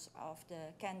credentials of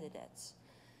the candidates.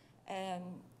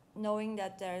 Knowing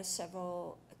that there are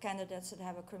several candidates that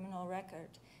have a criminal record,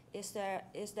 is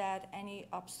that any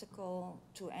obstacle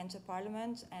to enter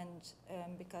parliament?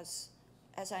 And because,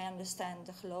 as I understand,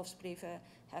 the geloofsbrieven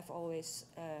have always,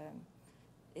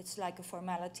 it's like a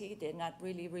formality, they're not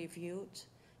really reviewed.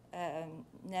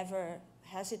 Never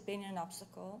has it been an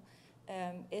obstacle.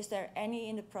 Is there any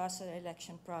in the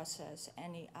election process,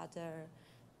 any other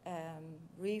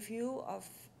review of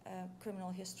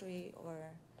criminal history or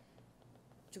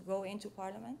to go into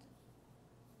parliament?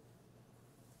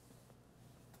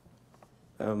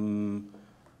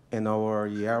 In our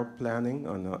year planning,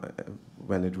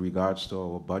 when it regards to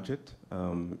our budget,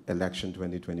 election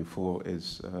 2024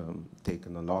 is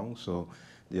taken along, so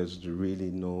there's really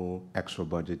no extra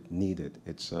budget needed.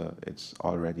 It's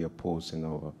already a post in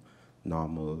our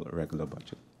normal, regular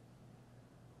budget.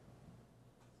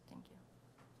 Thank you.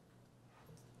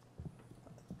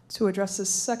 To address the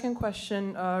second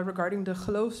question regarding the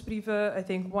geloofsbrieven, I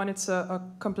think, one, it's a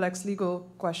complex legal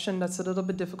question that's a little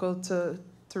bit difficult to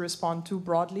respond to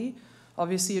broadly.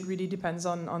 Obviously, it really depends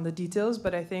on the details,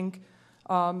 but I think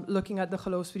looking at the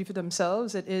geloofsbrieven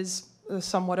themselves, it is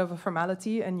somewhat of a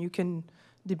formality, and you can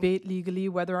debate legally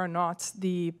whether or not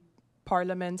the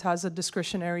parliament has a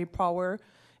discretionary power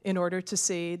in order to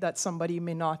say that somebody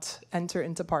may not enter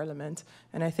into parliament.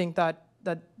 And I think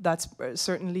that's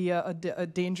certainly a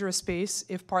dangerous space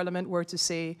if parliament were to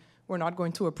say, we're not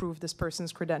going to approve this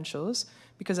person's credentials,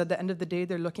 because at the end of the day,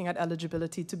 they're looking at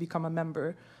eligibility to become a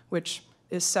member, which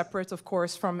is separate, of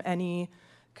course, from any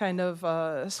kind of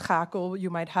schakel you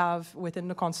might have within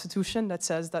the Constitution that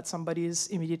says that somebody is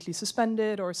immediately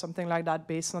suspended or something like that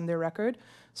based on their record.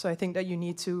 So I think that you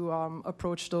need to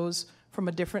approach those from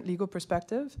a different legal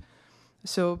perspective.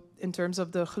 So in terms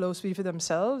of the geloofsbrieven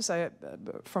themselves,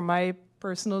 from my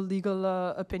personal legal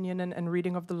opinion and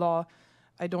reading of the law,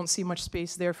 I don't see much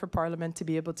space there for Parliament to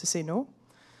be able to say no.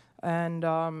 And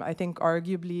I think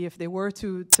arguably if they were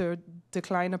to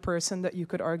decline a person, that you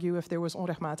could argue if there was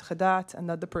onrechtmatige daad and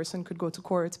that the person could go to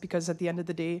court, because at the end of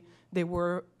the day, they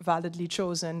were validly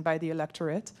chosen by the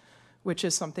electorate, which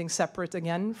is something separate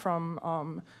again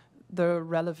from the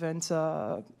relevant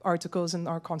articles in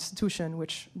our Constitution,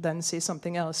 which then say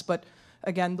something else. But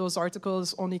again, those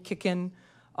articles only kick in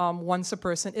once a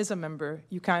person is a member.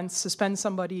 You can't suspend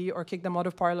somebody or kick them out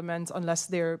of Parliament unless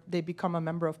they become a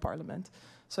member of Parliament.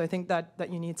 So I think that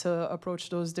you need to approach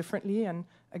those differently. And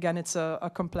again, it's a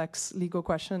complex legal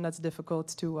question that's difficult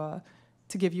to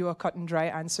give you a cut and dry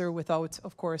answer without,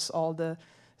 of course, all the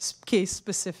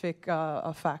case-specific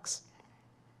facts.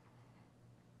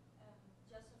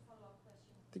 Just a follow-up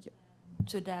question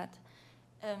to that.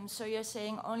 So you're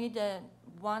saying only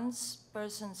once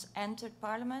persons entered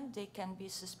Parliament, they can be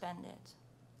suspended?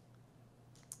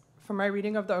 From my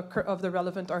reading of the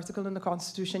relevant article in the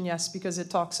Constitution, yes, because it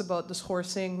talks about the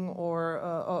schorsing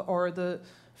or the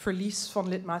verlies van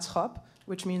lidmaatschap,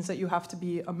 which means that you have to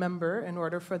be a member in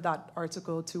order for that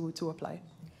article to apply.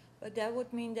 But that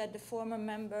would mean that the former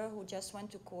member who just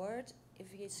went to court,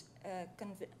 if he's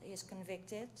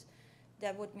convicted,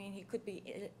 that would mean he could be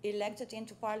elected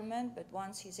into Parliament, but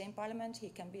once he's in Parliament, he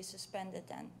can be suspended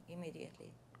then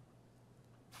immediately.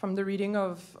 From the reading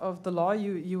of the law,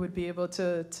 you would be able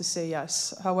to say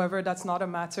yes. However, that's not a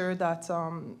matter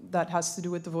that has to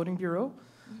do with the voting bureau.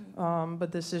 Mm-hmm.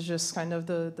 But this is just kind of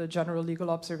the general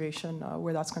legal observation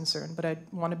where that's concerned. But I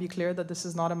want to be clear that this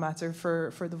is not a matter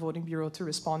for the voting bureau to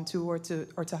respond to or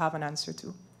to have an answer to.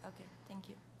 Okay, thank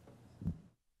you.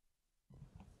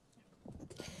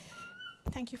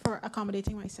 Thank you for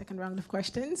accommodating my second round of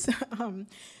questions.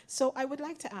 So I would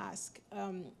like to ask,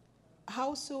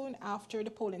 how soon after the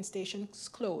polling stations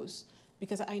close,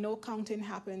 because I know counting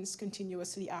happens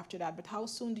continuously after that, but how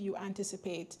soon do you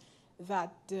anticipate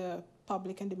that the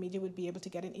public and the media would be able to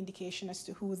get an indication as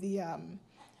to who the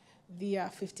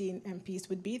 15 MPs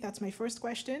would be? That's my first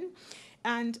question.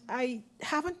 And I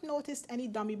haven't noticed any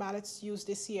dummy ballots used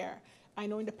this year. I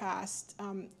know in the past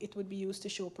it would be used to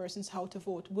show persons how to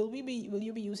vote. Will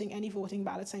you be using any voting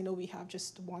ballots? I know we have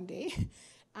just one day.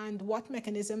 And what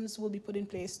mechanisms will be put in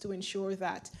place to ensure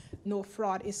that no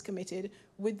fraud is committed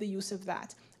with the use of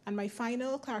that? And my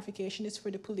final clarification is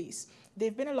for the police.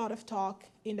 There've been a lot of talk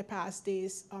in the past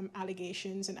days,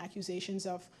 allegations and accusations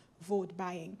of vote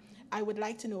buying. I would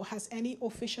like to know, has any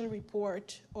official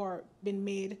report or been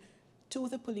made to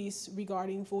the police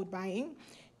regarding vote buying?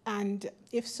 And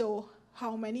if so,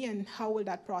 how many and how will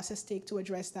that process take to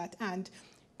address that? And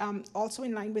also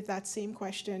in line with that same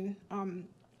question,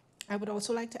 I would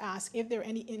also like to ask if there are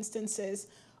any instances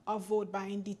of vote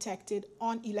buying detected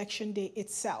on election day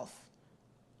itself.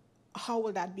 How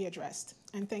will that be addressed?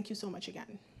 And thank you so much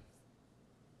again.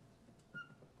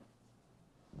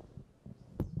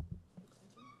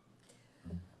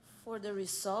 For the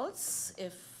results,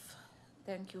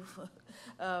 thank you.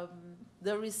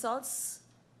 The results,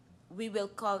 we will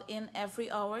call in every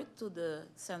hour to the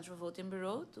Central Voting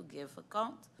Bureau to give a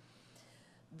count.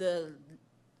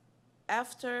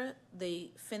 After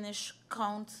they finish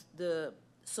count, the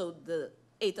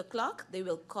 8 o'clock, they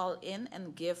will call in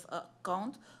and give a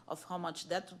count of how much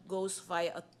that goes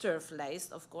via a turf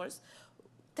list, of course,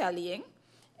 tallying.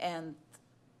 And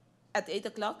at 8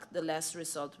 o'clock, the last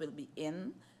result will be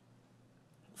in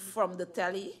from the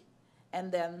tally,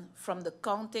 and then from the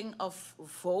counting of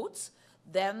votes,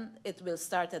 then it will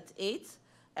start at 8.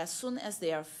 As soon as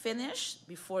they are finished,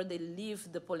 before they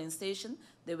leave the polling station,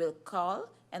 they will call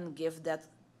and give that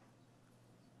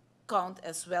count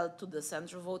as well to the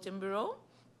Central Voting Bureau.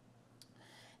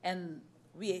 And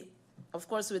we, of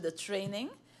course, with the training,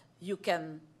 you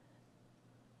can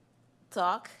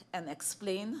talk and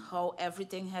explain how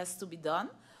everything has to be done.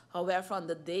 However, on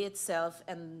the day itself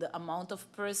and the amount of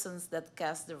persons that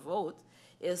cast their vote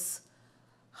is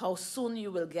how soon you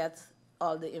will get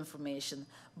all the information.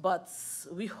 But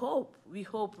we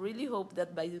really hope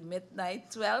that by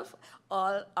midnight 12,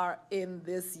 all are in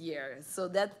this year. So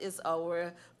that is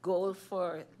our goal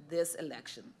for this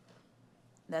election.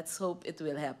 Let's hope it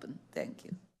will happen. Thank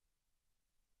you.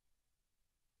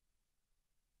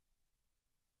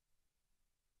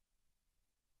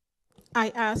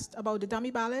 I asked about the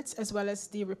dummy ballots as well as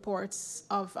the reports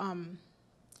of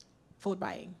vote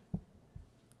buying.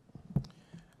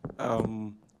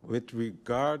 With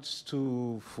regards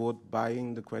to vote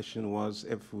buying, the question was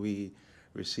if we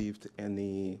received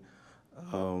any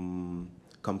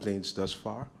complaints thus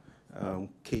far.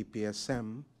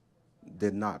 KPSM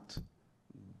did not,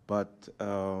 but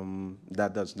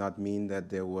that does not mean that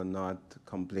there were not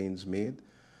complaints made.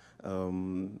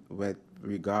 With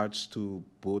regards to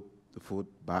both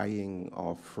vote buying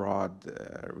or fraud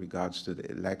regards to the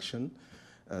election,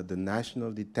 the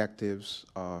national detectives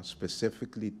are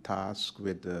specifically tasked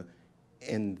with the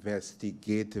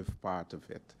investigative part of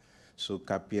it. So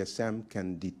KPSM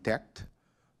can detect,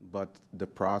 but the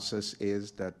process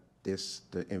is that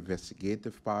the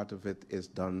investigative part of it is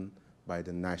done by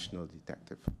the national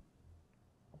detective.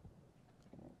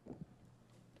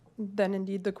 Then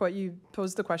indeed, you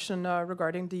posed the question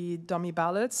regarding the dummy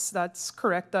ballots. That's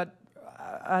correct that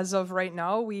as of right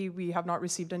now, we have not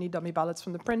received any dummy ballots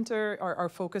from the printer. Our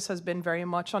focus has been very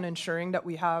much on ensuring that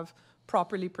we have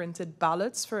properly printed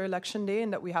ballots for election day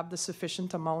and that we have the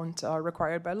sufficient amount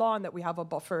required by law and that we have a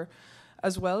buffer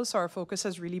as well. So our focus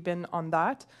has really been on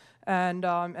that. And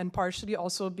partially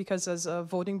also because as a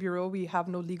voting bureau, we have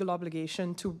no legal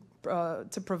obligation to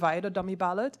provide a dummy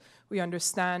ballot. We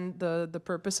understand the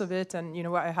purpose of it. And,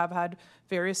 I have had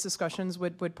various discussions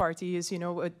with parties,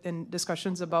 in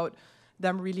discussions about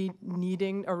them really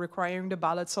needing or requiring the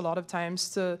ballots a lot of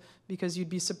times because you'd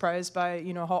be surprised by,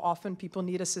 how often people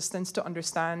need assistance to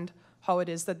understand how it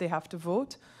is that they have to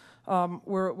vote.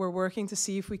 We're working to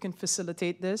see if we can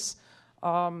facilitate this,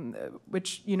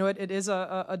 which, it is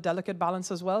a delicate balance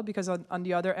as well, because on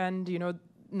the other end,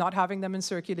 not having them in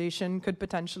circulation could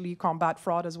potentially combat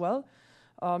fraud as well.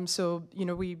 So,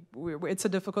 it's a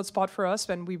difficult spot for us,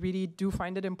 and we really do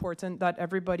find it important that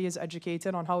everybody is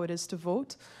educated on how it is to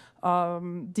vote.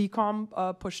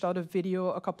 DCOMM pushed out a video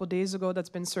a couple days ago that's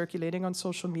been circulating on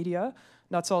social media.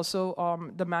 That's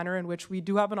also the manner in which we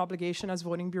do have an obligation as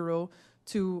voting bureau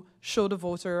to show the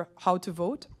voter how to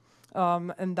vote.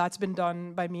 And that's been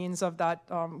done by means of that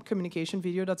communication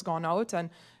video that's gone out,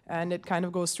 and it kind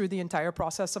of goes through the entire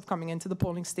process of coming into the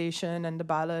polling station and the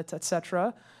ballot,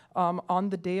 etc. On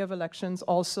the day of elections,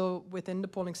 also within the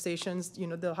polling stations,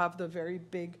 they'll have the very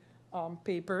big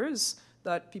papers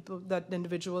that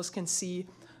individuals can see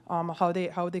how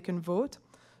they can vote.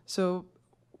 So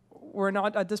we're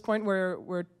not at this point where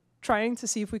we're trying to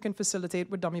see if we can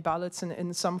facilitate with dummy ballots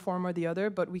in some form or the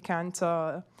other, but we can't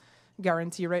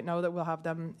guarantee right now that we'll have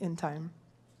them in time.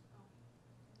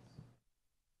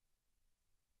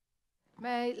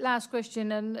 My last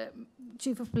question, and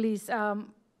Chief of Police,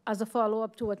 as a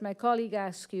follow-up to what my colleague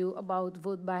asked you about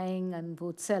vote buying and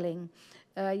vote selling,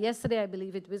 Yesterday, I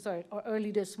believe it was, or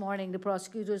early this morning, the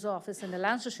prosecutor's office and the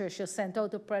Landesrecherche sent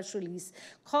out a press release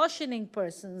cautioning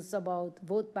persons about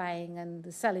vote buying and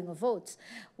the selling of votes.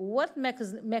 What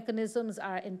mechanisms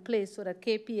are in place so that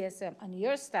KPSM and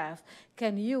your staff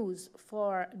can use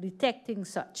for detecting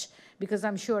such? Because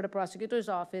I'm sure the prosecutor's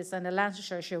office and the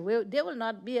Landesrecherche, they will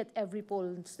not be at every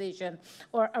polling station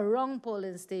or around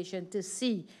polling station to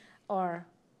see or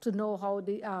to know how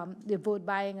the vote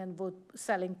buying and vote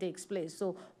selling takes place.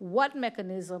 So what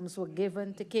mechanisms were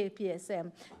given to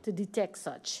KPSM to detect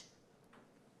such?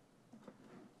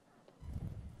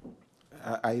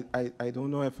 I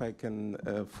don't know if I can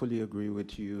fully agree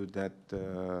with you that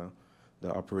the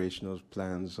operational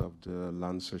plans of the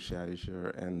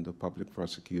Landesrecherche and the public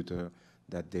prosecutor,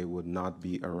 that they would not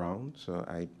be around. So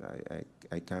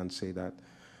I can't say that.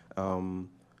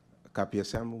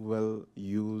 KPSM will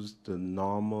use the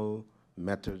normal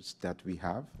methods that we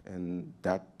have, and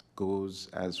that goes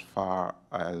as far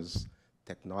as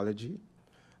technology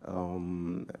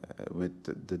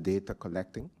with the data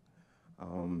collecting.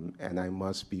 And I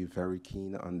must be very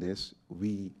keen on this.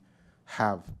 We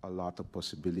have a lot of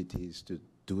possibilities to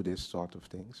do this sort of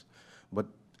things, but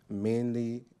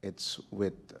mainly it's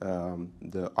with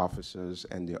the officers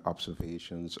and their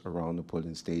observations around the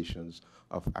polling stations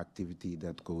of activity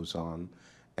that goes on,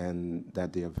 and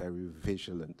that they are very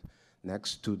vigilant.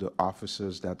 Next to the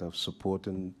officers that are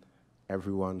supporting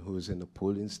everyone who is in the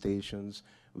polling stations,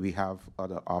 we have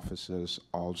other officers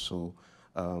also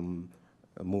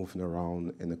moving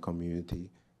around in the community,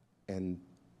 and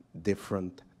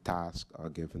different tasks are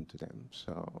given to them.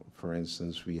 So, for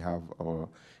instance, we have our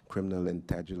criminal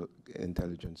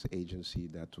intelligence agency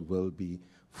that will be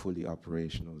fully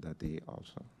operational that day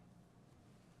also.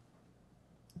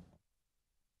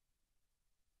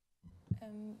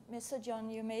 Mr. John,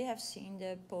 you may have seen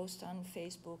the post on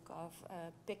Facebook of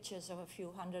pictures of a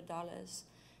few $100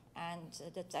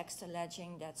 and the text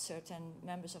alleging that certain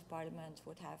members of parliament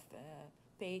would have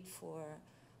paid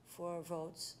for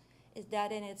votes. Is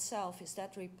that in itself, is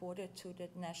that reported to the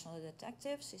national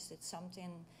detectives? Is it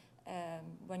something,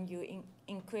 when you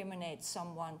incriminate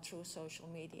someone through social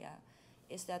media,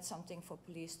 is that something for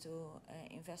police to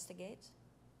investigate?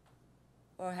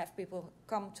 Or have people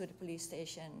come to the police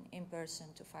station in person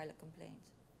to file a complaint?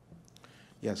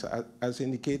 Yes, as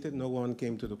indicated, no one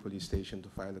came to the police station to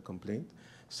file a complaint.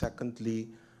 Secondly,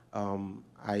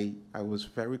 I was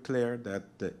very clear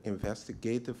that the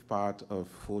investigative part of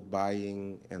vote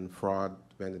buying and fraud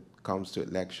when it comes to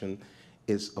election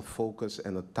is a focus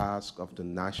and a task of the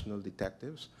national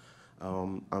detectives.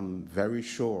 I'm very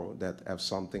sure that if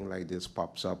something like this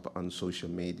pops up on social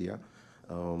media,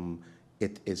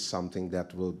 it is something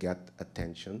that will get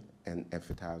attention, and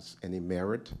if it has any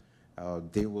merit,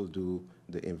 they will do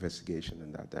the investigation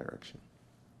in that direction.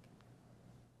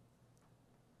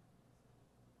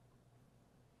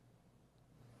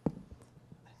 I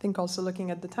think also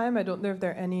looking at the time, I don't know if there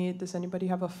are any, does anybody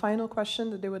have a final question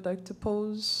that they would like to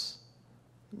pose?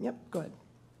 Yep, go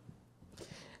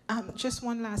ahead. Just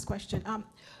one last question.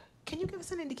 Can you give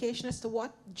us an indication as to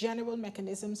what general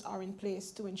mechanisms are in place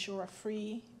to ensure a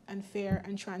free and fair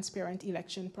and transparent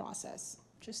election process?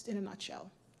 Just in a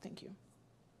nutshell. Thank you.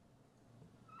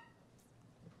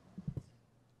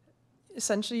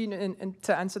 Essentially, and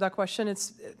to answer that question,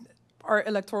 it's our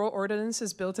electoral ordinance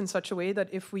is built in such a way that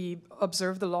if we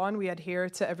observe the law and we adhere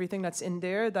to everything that's in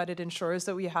there, that it ensures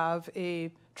that we have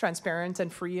a transparent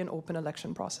and free and open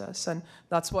election process. And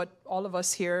that's what all of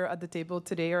us here at the table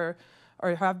today are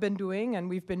have been doing, and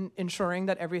we've been ensuring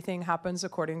that everything happens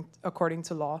according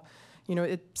to law. You know,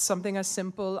 it's something as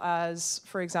simple as,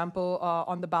 for example,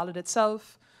 on the ballot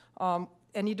itself,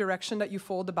 any direction that you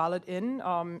fold the ballot in,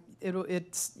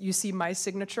 you see my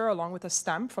signature along with a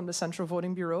stamp from the Central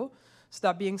Voting Bureau. So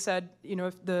that being said, you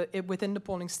know, if within the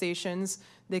polling stations,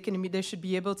 they should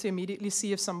be able to immediately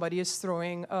see if somebody is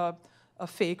throwing a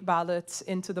fake ballot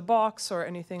into the box or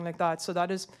anything like that. So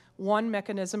that is one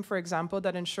mechanism, for example,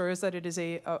 that ensures that it is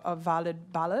a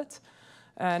valid ballot.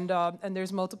 And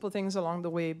there's multiple things along the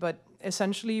way, but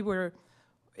essentially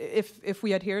if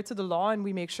we adhere to the law and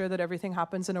we make sure that everything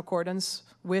happens in accordance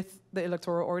with the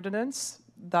electoral ordinance,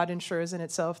 that ensures in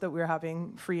itself that we're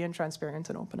having free and transparent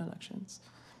and open elections.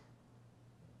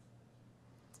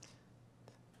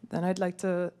 Then I'd like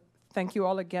to thank you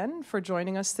all again for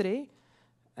joining us today.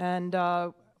 And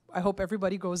I hope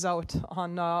everybody goes out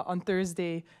on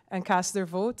Thursday and casts their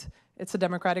vote. It's a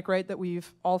democratic right that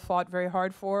we've all fought very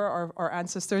hard for, our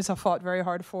ancestors have fought very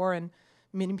hard for, and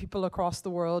many people across the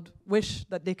world wish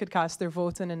that they could cast their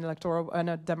vote in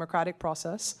a democratic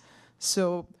process.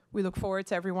 So we look forward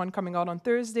to everyone coming out on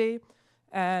Thursday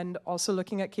And also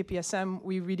looking at KPSM,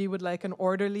 we really would like an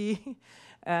orderly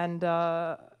and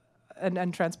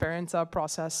transparent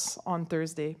process on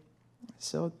Thursday.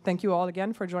 So thank you all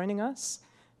again for joining us,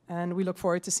 and we look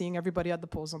forward to seeing everybody at the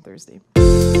polls on Thursday.